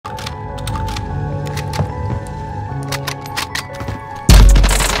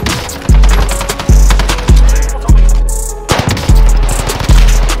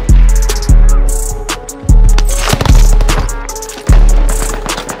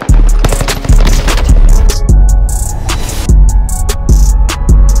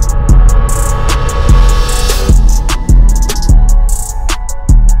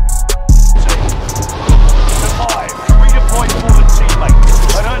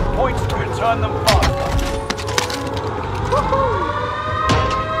burn them faster.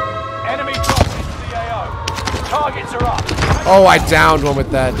 Enemy drops into the AO. Targets are up. Oh, I downed one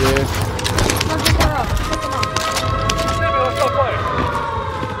with that, dude. Let's go play.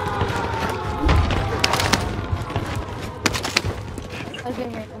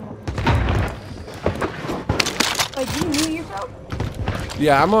 Wait, do you mute yourself?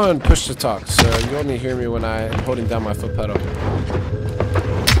 Yeah, I'm on push to talk, so you only hear me when I'm holding down my foot pedal.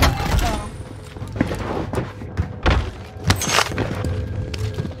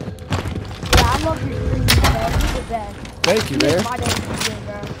 Thank you, man.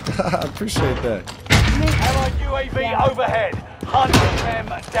 I appreciate that. Allied UAV overhead. Hunt them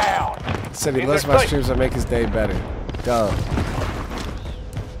down. He said he loves my streams. I make his day better. Duh.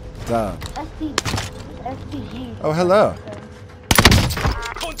 Duh. Oh, hello.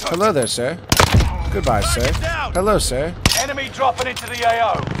 Hello there, sir. Goodbye, sir. Hello, sir. Enemy dropping into the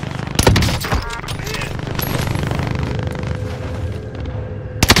AO.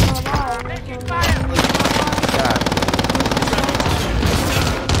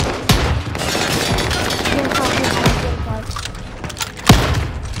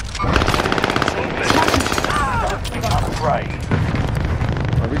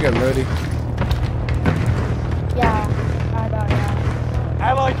 Are we getting ready? Yeah, I know, yeah.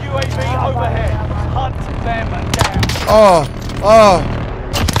 Allied UAV overhead. Hunt them down. Oh, oh.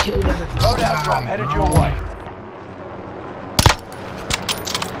 Loadout drop headed your way.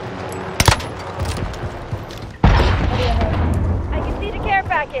 I can see the care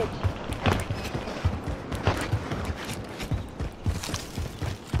package.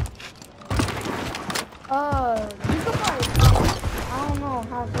 He could buy, I don't know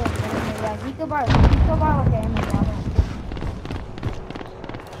how to say it. Yeah, he could buy like an ammo bottle.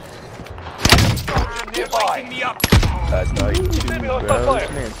 Nearby. Me up. That's nice. Let's go play.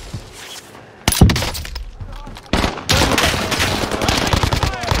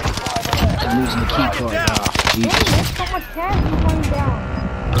 I'm losing the key card. Jesus. There's so much cash he's going down.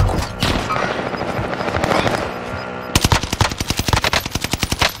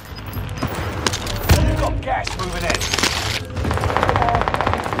 Got gas moving in.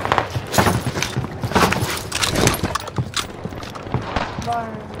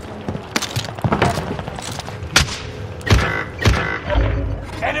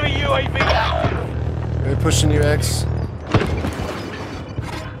 Enemy UAV active. They're pushing you, X.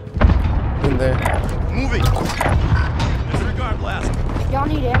 In there. Moving. Disregard blast. Y'all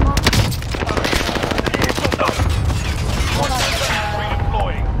need ammo?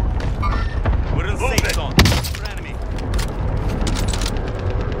 Redeploying. We're in safe zone. Enemy.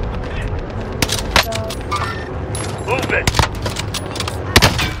 Move it.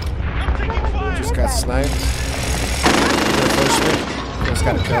 Just got sniped. Just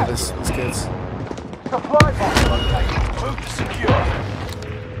gotta kill these kids. Supply box located. Move to secure.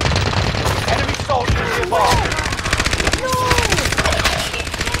 Enemy soldiers nearby.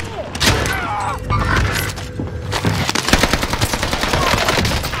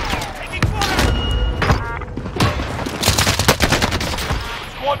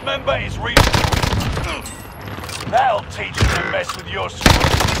 Squad member is redeployed. That'll teach you to mess with your squad.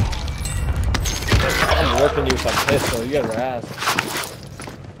 I'm whipping you with a pistol. You ever asked?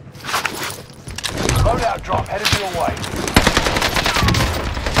 Loadout drop headed your way.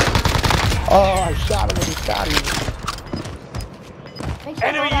 Oh, I shot him with a shotty.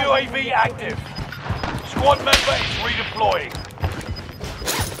 Enemy UAV active. Squad member is redeploying.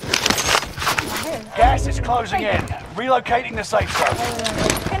 Gas is closing in. Relocating the safe zone.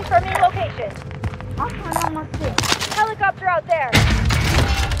 Confirming location. Helicopter out there.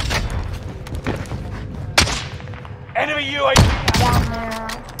 Enemy UAV Down there.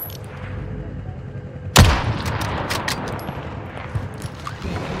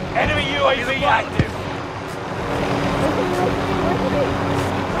 Enemy UAV active.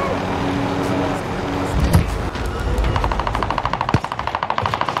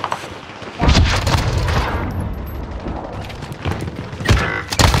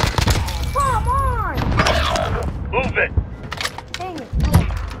 Come on! Move it. Dang it.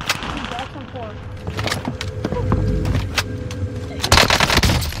 That's important.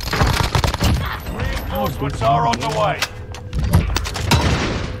 Reinforcements are on the way.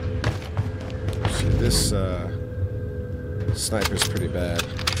 This sniper's pretty bad.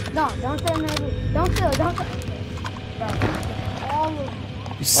 No, don't say maybe. Don't say. All of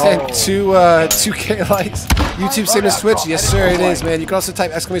You sent two 2K likes. YouTube same as Twitch? Yes sir it is, man. You can also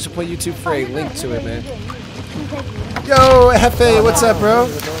type exclamation point YouTube for a link to it, man. Yo, Hefe, what's up, bro?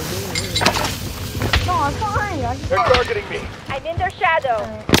 No, I'm fine. They're targeting me. I'm in their shadow.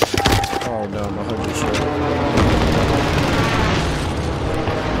 Oh no, I'm 100 sure.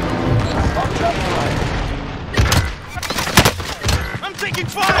 I'm taking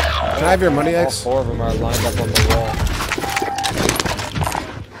fire! Can I have your money, All X? 4 of them are lined up on the wall.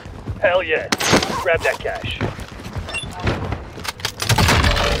 Hell yeah. Grab that cash.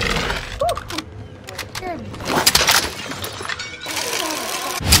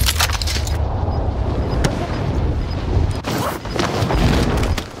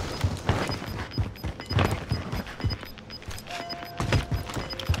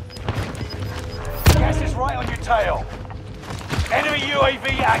 Gas is right on your tail. Enemy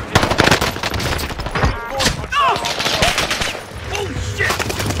UAV active. Reinforcements are on the way. Oh shit!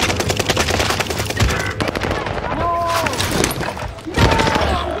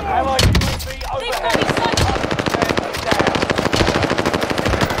 Allied UAV overhead.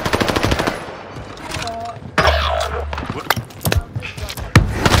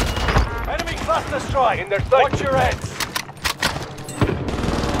 Enemy cluster strike. In their sight. Watch your heads.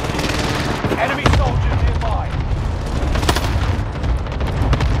 Enemy soldier nearby.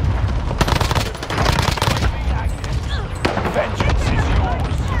 Vengeance is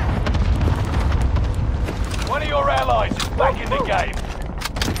yours. One of your allies is back in the game.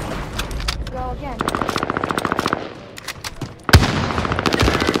 Go again.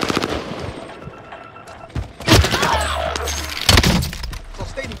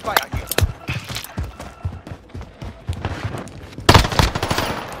 Sustaining fire here.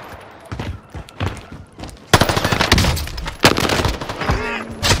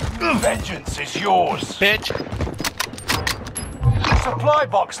 Vengeance is yours. Bitch. Supply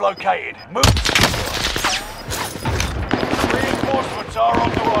box located. Move. Reinforcements are on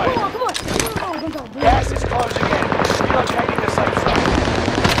the way. Come on. Don't go. Gas is closing in. Relocating the safe zone.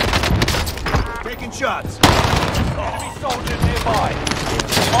 Taking shots. Enemy soldier nearby.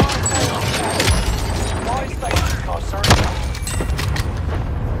 Fire station costs are enough.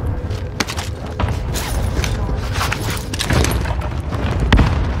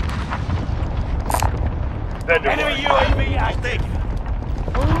 Enemy UAV active.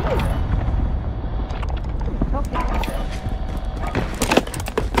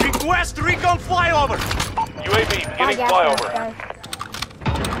 Request recon flyover. UAV beginning flyover.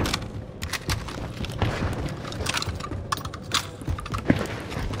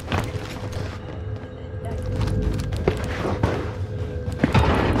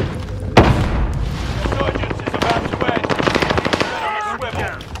 Resurgence is about to end. Get on the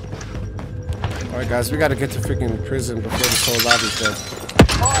swivel. Alright, guys, we gotta get to freaking prison before this whole lobby's dead.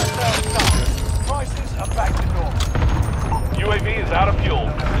 Fire sales done. Prices are back to normal. UAV is out of fuel.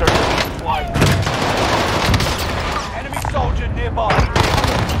 Search fly. Enemy soldier nearby.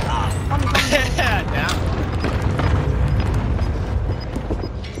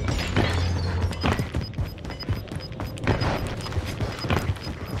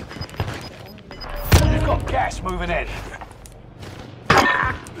 You've got gas moving in.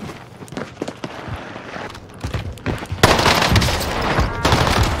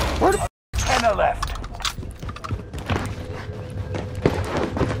 Where the 10 are left.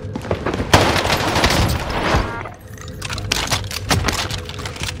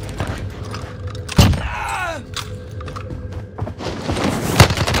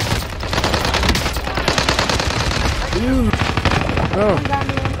 Oh,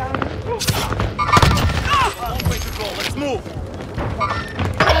 Long way to go. Let's move.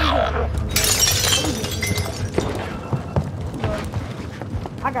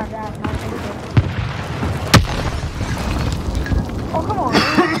 I got that. Oh, come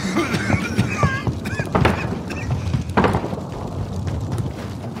on.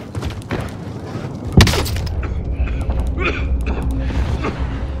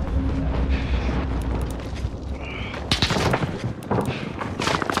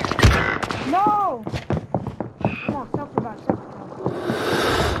 No! Come on, self-revive.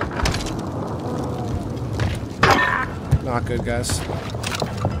 not good, guys.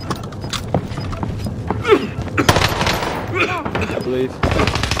 I believe.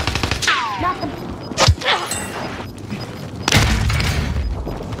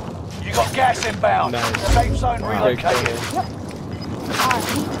 You got gas inbound. Nice. Safe zone Great relocated. kill.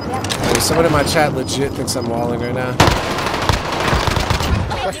 Hey, someone in my chat legit thinks I'm walling right now.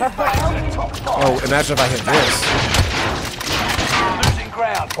 Oh, imagine if I hit this. Losing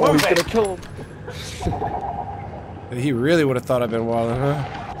ground. Oh, he's Move gonna it. kill him. He really would have thought I've been walling, huh?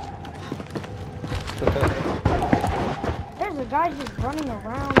 There's a guy just running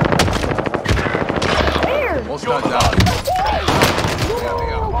around. Weird. You're the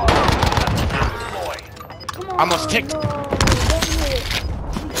one. Deploy. Come on. Almost ticked. No,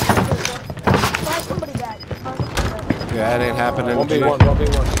 That ain't happening. 1v1,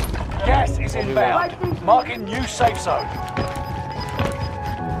 1v1. Gas is inbound. Marking new safe zone.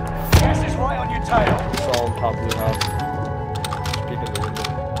 Gas is right on your tail. It's all on top of the house. Peek in the window.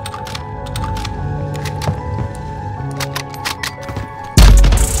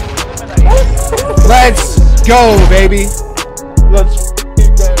 Let's go, baby. Let's go.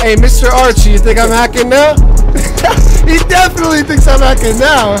 Hey, Mr. Archie, you think I'm hacking now? He definitely thinks I'm hacking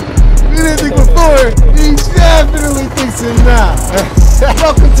now. He didn't think before. He definitely thinks it now.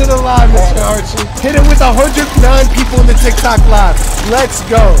 Welcome to the live, Mr. Archie. Hit it with 109 people in the TikTok live. Let's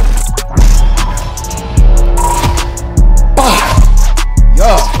go.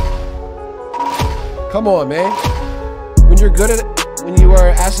 Yo. Come on, man. When you're good at it, when you are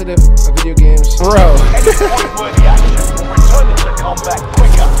acid at video games, bro. Any point-worthy action will return them to combat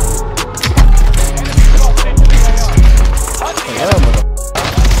quicker. Enemy dropped into the AO. Hunt the enemy.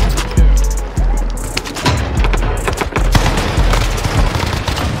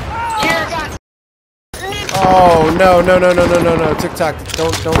 Oh no! TikTok,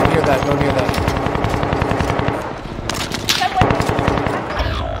 don't hear that. Don't hear that.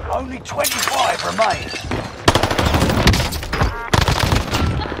 Only 25 remain.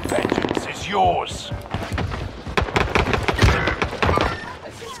 Vengeance is yours.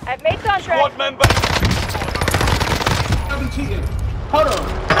 I've made contract. Squad member.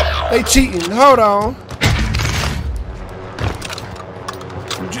 They cheating. Hold on.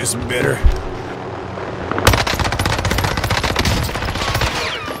 I'm just bitter.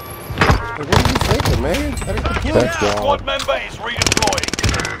 What are you thinking, man? Squad member is redeploying.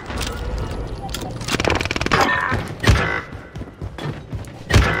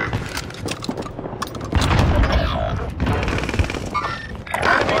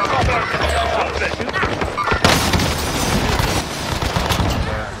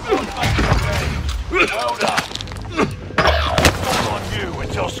 Well done. All on you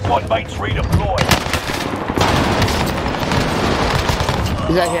until squad mates redeploy.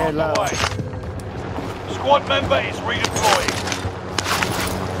 He's out here low. Away. Squad member is redeploying.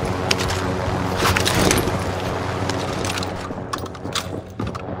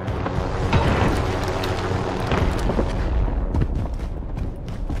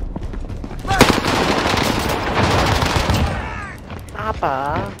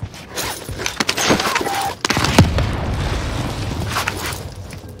 Apa?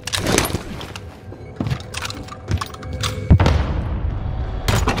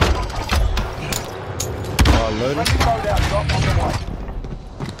 Friendly loadout drop on the way.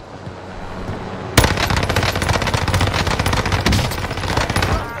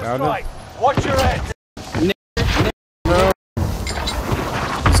 Found him. Right. Watch your head.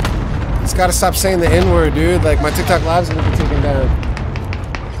 He's gotta stop saying the N-word, dude. Like, my TikTok live's gonna be taken down.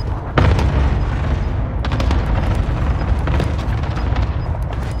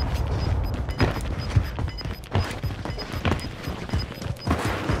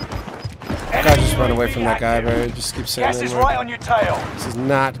 I just run away from that guy, bro. Just keep saying Gas the is N-word. right on your tail. This is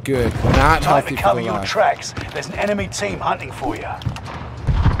not good. Not Time healthy to for cover the your live. tracks. There's an enemy team hunting for you.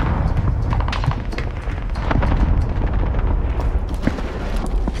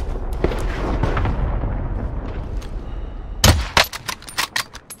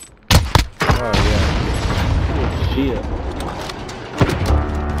 Oh, yeah. Shit.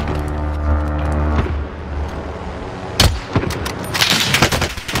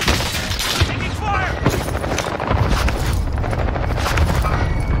 Taking fire!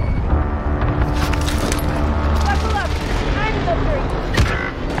 Buckle up. I'm in the three.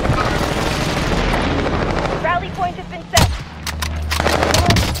 Rally point has been set.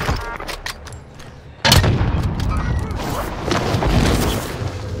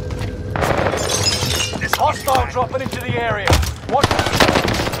 There's hostile dropping into the area. Watch.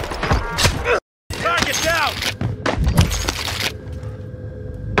 Target down!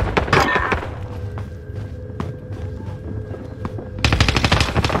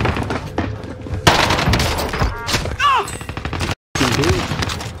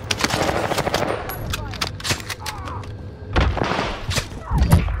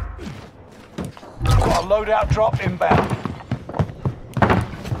 Got a loadout drop inbound.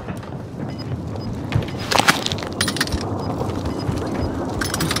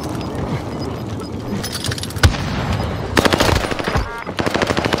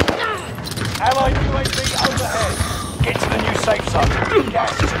 Allied UAV overhead. Get to the new safe zone.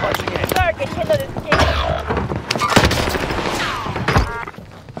 Gas is closing in. Target cannot escape.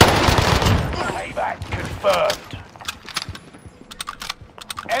 Payback confirmed.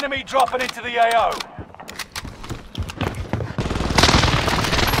 Enemy dropping into the AO.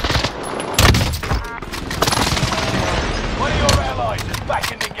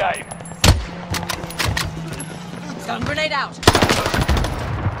 Grenade out.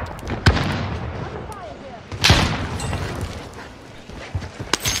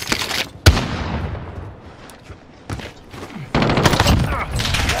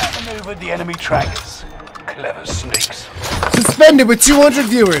 Outmaneuvered the enemy trackers. Clever sneaks. Suspended with 200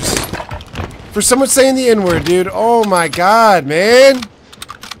 viewers. For someone saying the N-word, dude. Oh my god, man.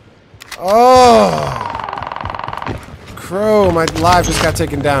 Oh. Crow, my live just got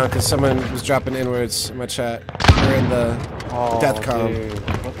taken down because someone was dropping N-words in my chat. Or in the death com. Dude,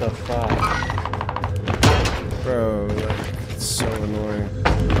 what the fuck? Bro, like, it's so annoying.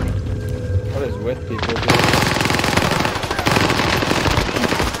 What is with people, dude?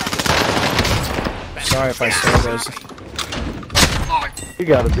 Sorry if I stole those. You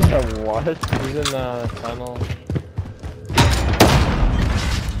got it. What? He's in the tunnel.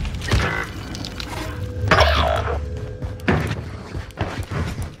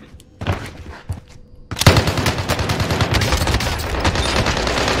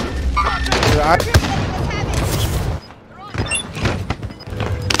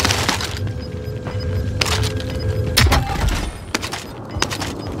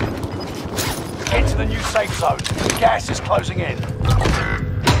 Get to the new safe zone. Gas is closing in.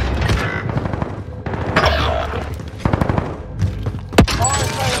 Fire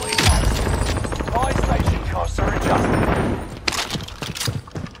sale is active. Fire station costs are adjusted.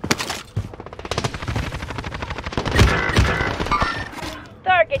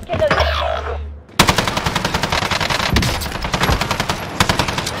 Target killers.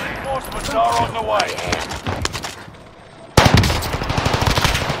 Reinforcements are on the way.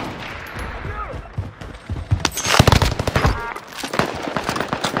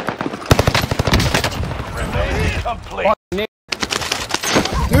 Remain complete.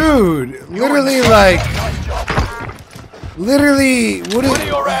 Dude, literally, like, literally, what is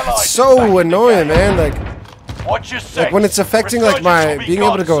it's so annoying, man. Watch your six. Like when it's affecting like my being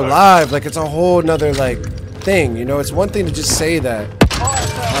able to go live, like it's a whole nother like thing, you know. It's one thing to just say that,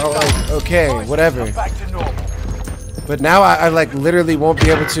 like, okay, whatever. But now I like literally won't be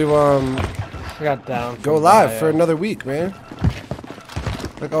able to I got down. go live for another week, man.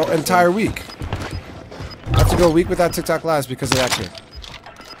 Like an entire week. I have to go a week without TikTok lives because of that kid.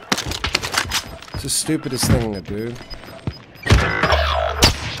 It's the stupidest thing, dude.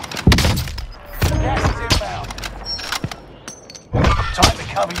 Gas is inbound. Time to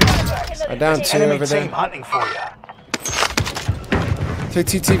cover your backs. I downed two Enemy over team there. hunting for you. Take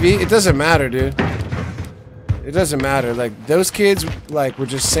TTV. It doesn't matter, dude. It doesn't matter. Like those kids, like were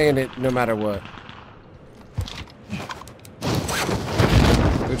just saying it no matter what.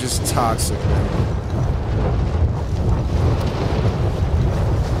 They're just toxic.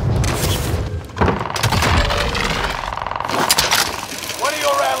 One of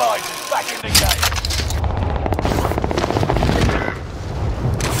your allies is back in the game.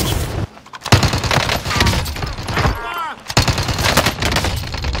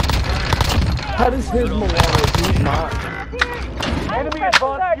 How does his Milano beat mine? Enemy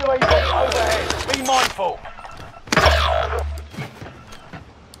advanced UAV overhead. Be mindful.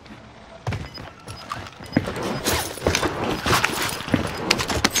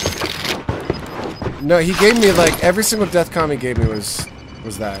 No, he gave me like every single death com he gave me was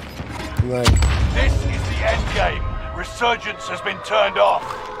that. I'm like, This is the end game. Resurgence has been turned off.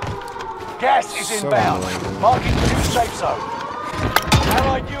 Gas is So inbound. annoying. Marking the new safe zone.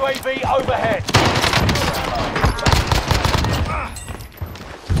 Allied UAV overhead.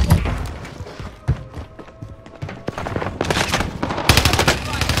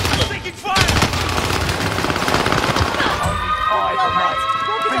 Taking fire! Only 5 remain.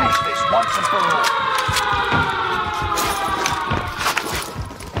 Finish this once and for all.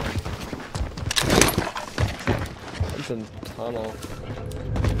 He's in tunnel.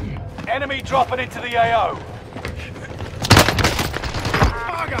 Enemy dropping into the AO.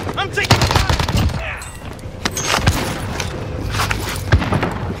 I'm taking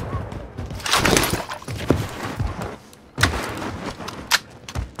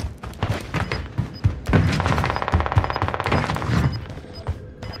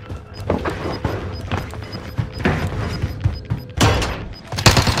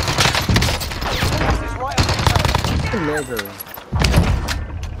Nigger.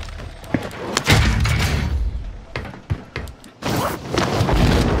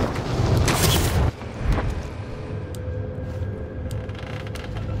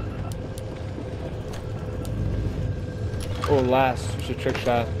 Oh, last. Should trick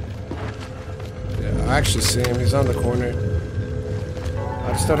shot. yeah, I actually see him. He's on the corner.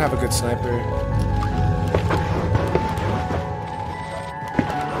 I just don't have a good sniper.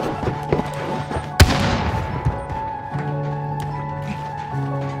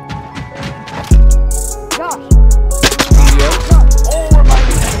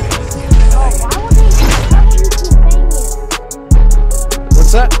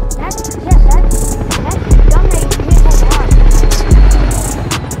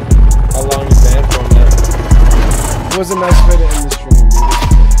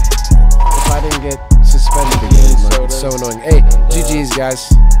 And, GG's, guys.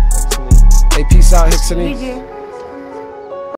 that's me. Hey, peace out, Hicksony. GG.